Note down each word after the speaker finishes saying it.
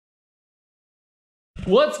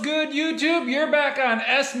What's good, YouTube? You're back on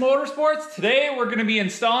S Motorsports. Today we're going to be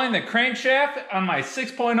installing the crankshaft on my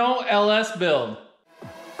 6.0 LS build.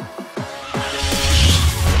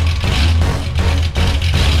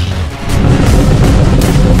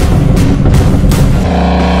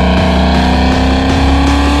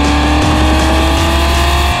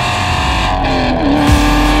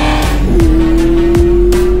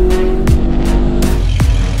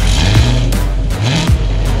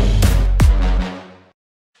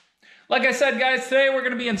 Like I said, guys, today we're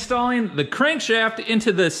going to be installing the crankshaft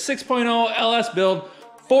into the 6.0 LS build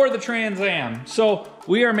for the Trans Am. So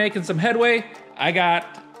we are making some headway. I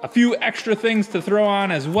got a few extra things to throw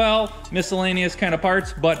on as well, miscellaneous kind of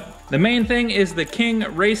parts, but the main thing is the King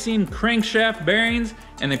Racing crankshaft bearings,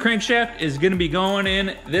 and the crankshaft is going to be going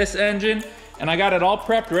in this engine, and I got it all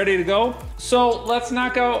prepped, ready to go. So let's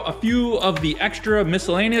knock out a few of the extra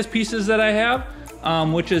miscellaneous pieces that I have,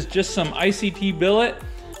 which is just some ICT billet,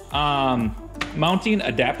 mounting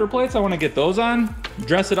adapter plates. I want to get those on,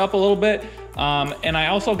 dress it up a little bit, and I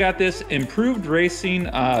also got this improved racing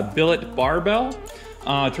billet barbell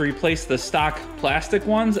to replace the stock plastic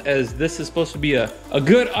ones, as this is supposed to be a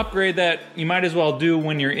good upgrade that you might as well do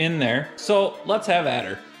when you're in there. So let's have at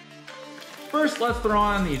her. First, let's throw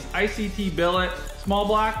on these ICT billet small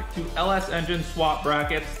block to LS engine swap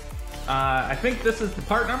brackets. I think this is the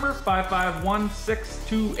part number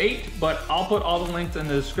 551628, but I'll put all the links in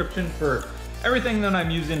the description for everything that I'm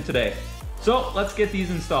using today. So let's get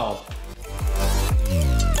these installed.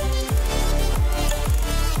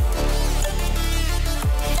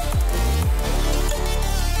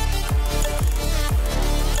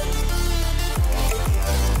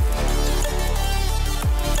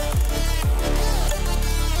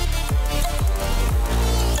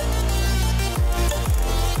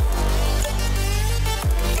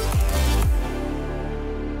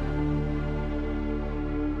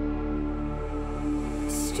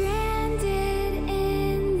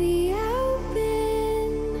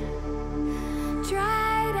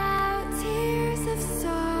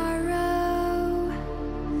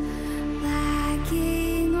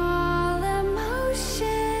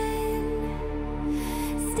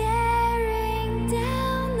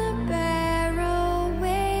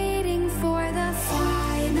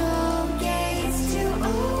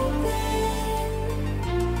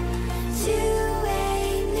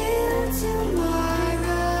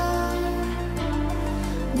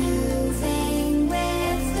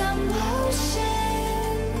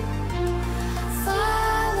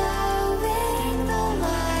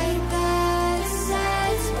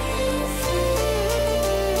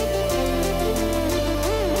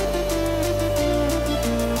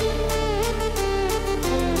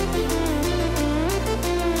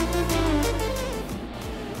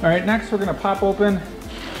 All right, next we're gonna pop open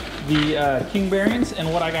the King bearings,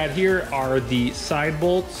 and what I got here are the side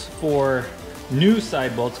bolts for new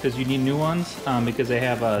side bolts, because you need new ones because they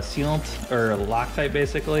have a sealant or a Loctite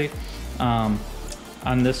basically on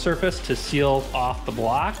this surface to seal off the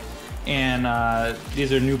block, and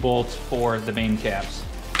these are new bolts for the main caps.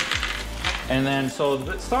 And then, so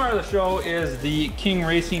the star of the show is the King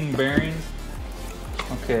Racing bearings.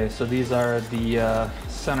 Okay, so these are the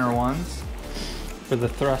center ones for the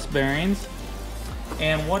thrust bearings,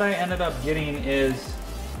 and what I ended up getting is,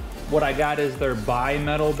 what I got is their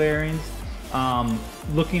bi-metal bearings.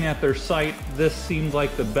 Looking at their site, this seemed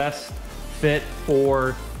like the best fit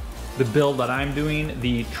for the build that I'm doing.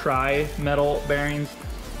 The tri-metal bearings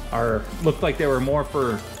looked like they were more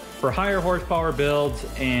for higher horsepower builds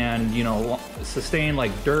and, you know, sustain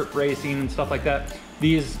like dirt racing and stuff like that.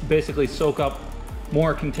 These basically soak up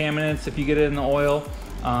more contaminants if you get it in the oil,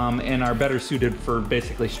 and are better suited for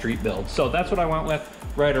basically street builds. So that's what I went with,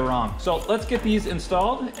 right or wrong. So let's get these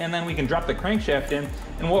installed, and then we can drop the crankshaft in.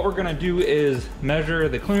 And what we're gonna do is measure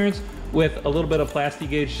the clearance with a little bit of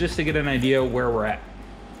Plastigauge, just to get an idea where we're at.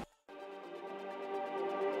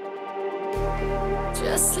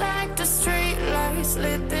 Just like the street lights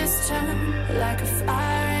lit this town, like a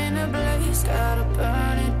fire in a blaze, gotta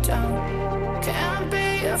burn it down. Can't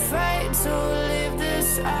be afraid to leave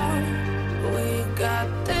this out. We got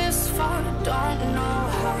this far, don't know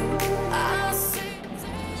how.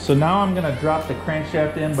 So now I'm gonna drop the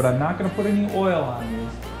crankshaft in, but I'm not gonna put any oil on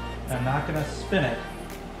these. I'm not gonna spin it,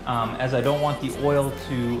 as I don't want the oil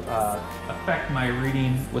to affect my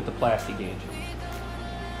reading with the Plastigauge.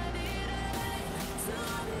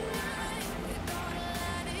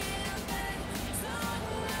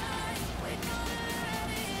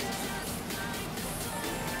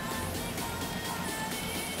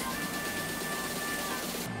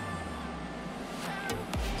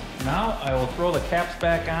 now I will throw the caps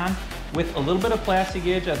back on with a little bit of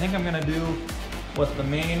Plastigauge. I think I'm gonna do what's the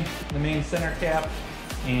main center cap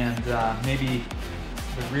and maybe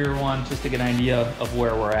the rear one, just to get an idea of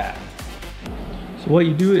where we're at. So what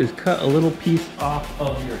you do is cut a little piece off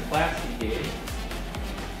of your Plastigauge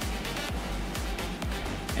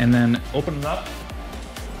and then open it up.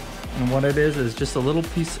 And what it is just a little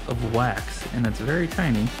piece of wax, and it's very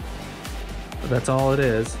tiny, but that's all it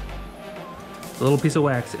is. A little piece of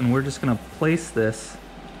wax, and we're just gonna place this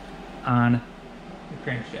on the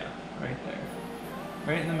crankshaft right there,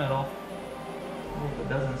 right in the middle. I hope it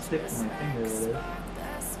doesn't stick to my finger. It is.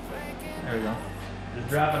 There we go. Just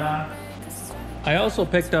drop it on. I also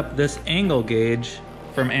picked up this angle gauge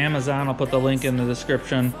from Amazon. I'll put the link in the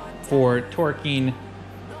description for torquing,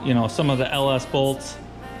 you know, some of the LS bolts,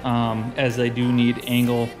 as they do need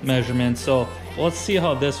angle measurements. So let's see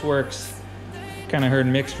how this works. Kind of heard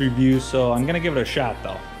mixed reviews, so I'm gonna give it a shot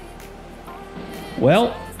though.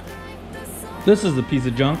 Well, this is a piece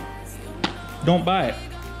of junk. Don't buy it.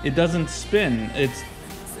 It doesn't spin.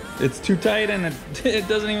 It's too tight, and it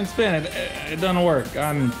doesn't even spin. It doesn't work.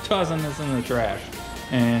 I'm tossing this in the trash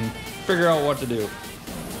and figure out what to do.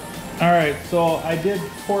 All right, so I did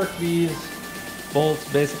torque these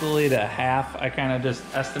bolts basically to half. I kind of just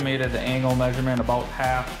estimated the angle measurement about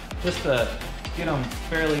half, just to get them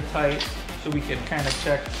fairly tight so we could kind of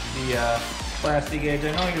check the Plastigauge.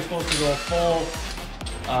 I know you're supposed to go full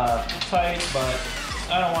tight, but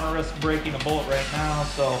I don't want to risk breaking a bolt right now,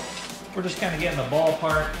 so we're just kind of getting the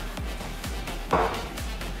ballpark,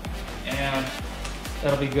 and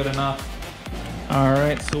that'll be good enough. All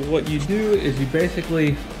right, so what you do is you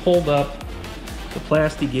basically hold up the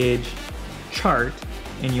Plastigauge chart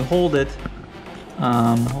and you hold it,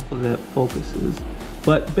 hopefully that focuses,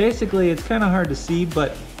 but basically it's kind of hard to see,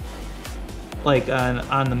 but like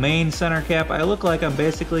on the main center cap, I look like I'm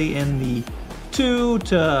basically in the 2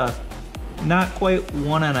 to not quite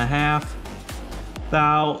 1.5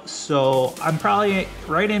 thou, so I'm probably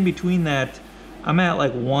right in between that. I'm at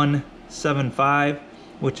like 1.75,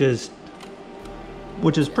 which is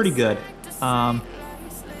pretty good.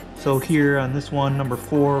 So here on this one, number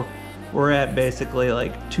 4, we're at basically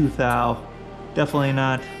like 2 thou, definitely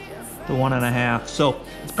not the 1.5. So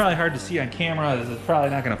it's probably hard to see on camera. This is probably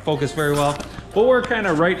not going to focus very well, but we're kind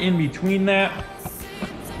of right in between that.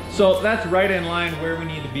 So that's right in line where we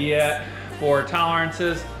need to be at for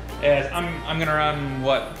tolerances, as I'm going to run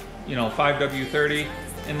what, you know, 5W30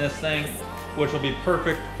 in this thing, which will be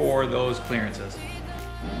perfect for those clearances.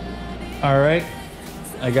 All right,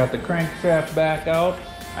 I got the crankshaft back out.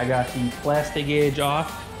 I got the Plastigauge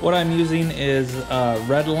off. What I'm using is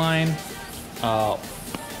Redline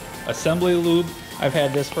assembly lube. I've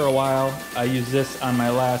had this for a while. I used this on my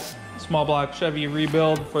last small block Chevy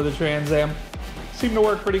rebuild for the Trans Am. Seemed to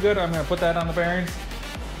work pretty good. I'm gonna put that on the bearings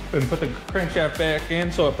and put the crankshaft back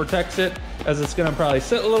in so it protects it, as it's gonna probably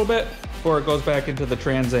sit a little bit before it goes back into the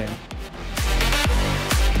Trans Am.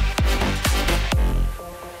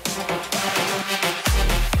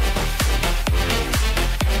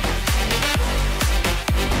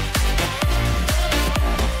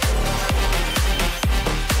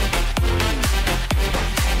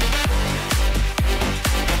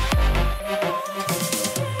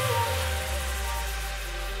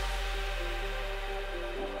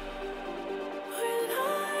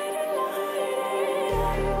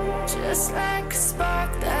 Just like a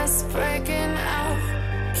spark that's breaking out.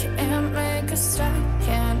 Can't make a stop,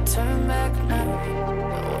 can't turn back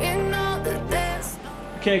now. We know that there's no...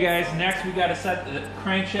 Okay guys, next we got to set the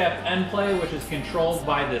crankshaft end play, which is controlled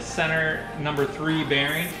by the center number 3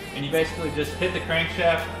 bearing. And you basically just hit the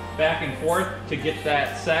crankshaft back and forth to get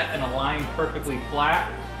that set and aligned perfectly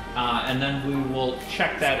flat. And then we will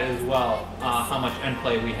check that as well, how much end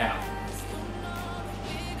play we have.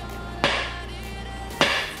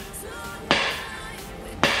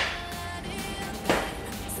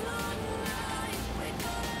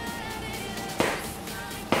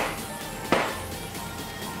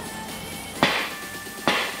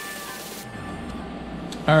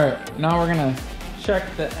 All right, now we're gonna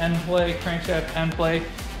check the end play, crankshaft end play.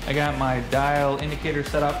 I got my dial indicator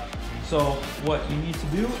set up. So what you need to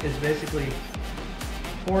do is basically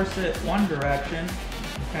force it one direction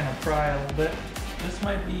and kind of pry a little bit. This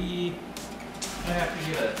might be, I have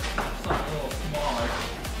to get something a little smaller.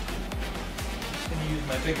 I'm just gonna use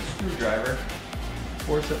my big screwdriver.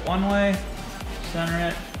 Force it one way, center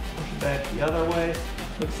it, push it back the other way.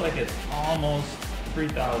 Looks like it's almost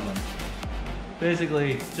 3,000.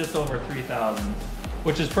 Basically just over 3,000,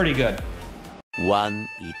 which is pretty good. One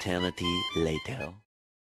eternity later.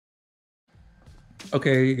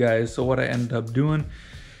 Okay, you guys, so what I ended up doing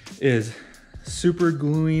is super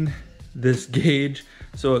gluing this gauge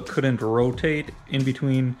so it couldn't rotate in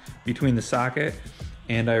between the socket,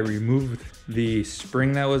 and I removed the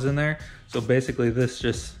spring that was in there. So basically this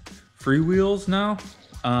just freewheels now.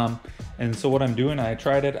 And so what I'm doing, I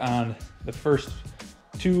tried it on the first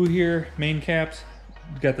two here, main caps,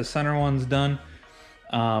 got the center ones done.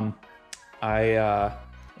 I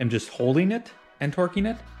am just holding it and torquing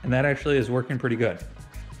it, and that actually is working pretty good.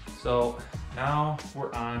 So now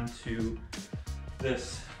we're on to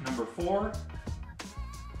this number 4.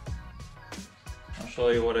 I'll show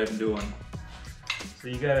you what I'm doing. So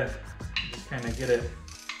you gotta just kind of get it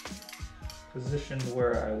positioned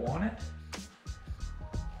where I want it.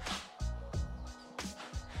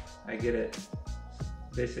 I get it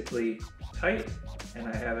basically tight, and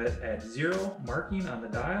I have it at 0 marking on the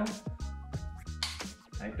dial.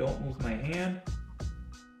 I don't move my hand.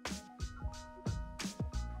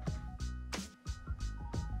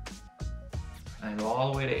 I go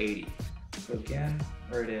all the way to 80. So again,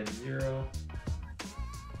 right at 0.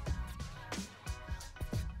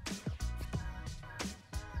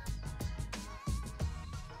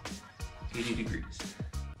 80 degrees.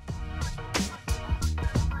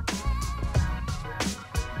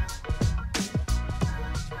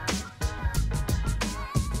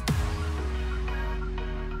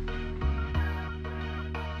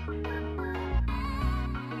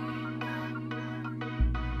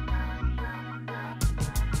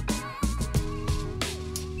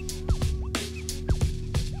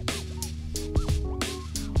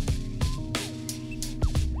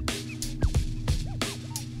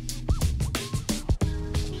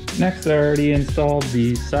 Next, I already installed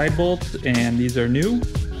the side bolts, and these are new.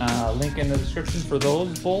 Link in the description for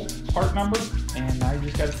those bolt part number, and now you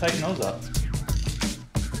just got to tighten those up.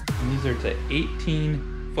 And these are to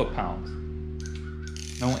 18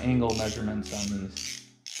 foot-pounds. No angle measurements on these.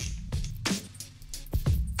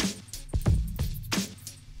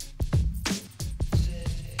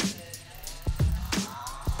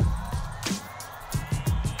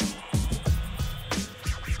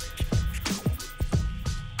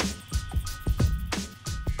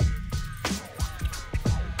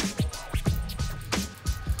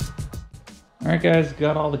 All right guys,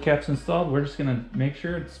 got all the caps installed. We're just gonna make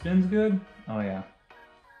sure it spins good. Oh yeah,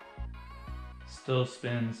 still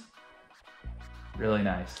spins really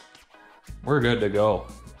nice. We're good to go.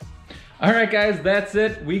 All right guys, that's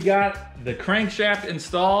it. We got the crankshaft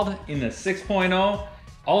installed in the 6.0,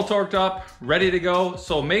 all torqued up, ready to go.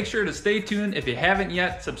 So make sure to stay tuned. If you haven't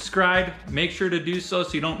yet subscribed, make sure to do so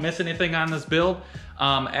you don't miss anything on this build.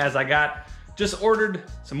 As I just ordered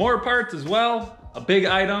some more parts as well. A big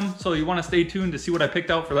item, so you want to stay tuned to see what I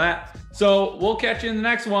picked out for that. So we'll catch you in the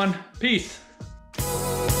next one. Peace.